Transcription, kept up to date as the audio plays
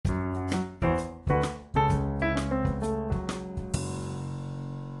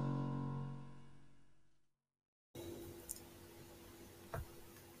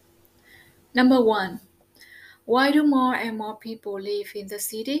Number one, why do more and more people live in the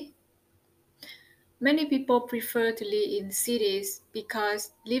city? Many people prefer to live in cities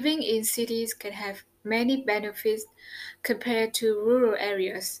because living in cities can have many benefits compared to rural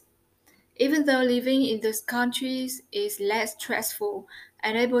areas. Even though living in these countries is less stressful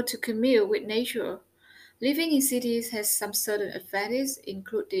and able to commute with nature, living in cities has some certain advantages,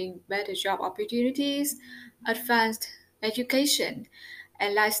 including better job opportunities, advanced education,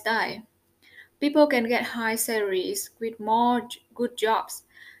 and lifestyle. People can get high salaries with more good jobs.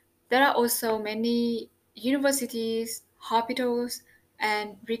 There are also many universities, hospitals,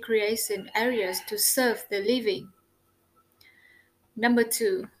 and recreation areas to serve the living. Number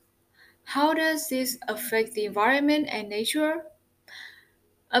two, how does this affect the environment and nature?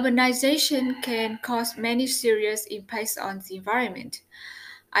 Urbanization can cause many serious impacts on the environment.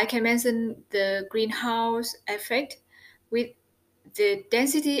 I can mention the greenhouse effect with the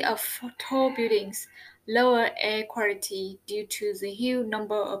density of tall buildings, lower air quality due to the huge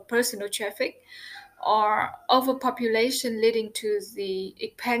number of personal traffic, or overpopulation leading to the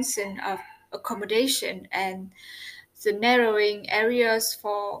expansion of accommodation and the narrowing areas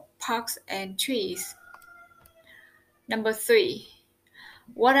for parks and trees. Number three,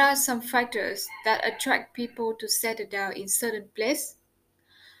 what are some factors that attract people to settle down in certain place?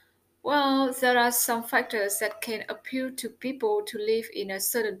 Well, there are some factors that can appeal to people to live in a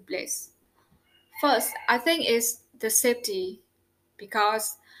certain place. First, I think it's the safety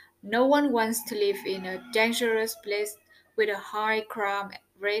because no one wants to live in a dangerous place with a high crime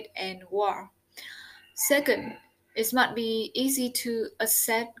rate and war. Second, it might be easy to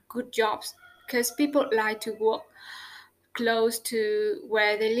accept good jobs because people like to work close to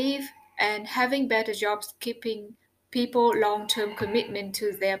where they live, and having better jobs keeping people long-term commitment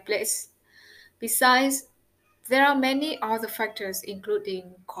to their place. Besides, there are many other factors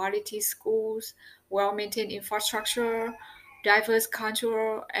including quality schools, well-maintained infrastructure, diverse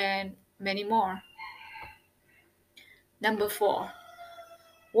culture, and many more. Number four,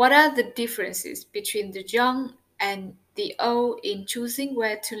 what are the differences between the young and the old in choosing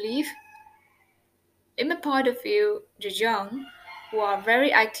where to live? In my point of view, the young, who are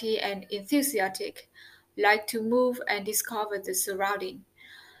very active and enthusiastic, like to move and discover the surrounding.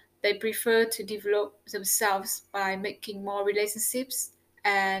 They prefer to develop themselves by making more relationships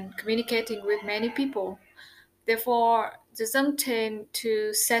and communicating with many people. Therefore, the young tend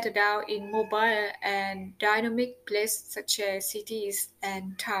to settle down in mobile and dynamic places such as cities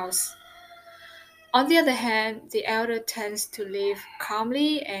and towns. On the other hand, the elder tends to live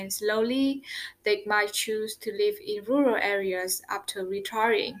calmly and slowly. They might choose to live in rural areas after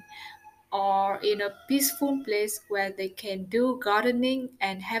retiring, or in a peaceful place where they can do gardening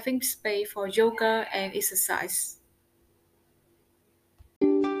and having space for yoga and exercise.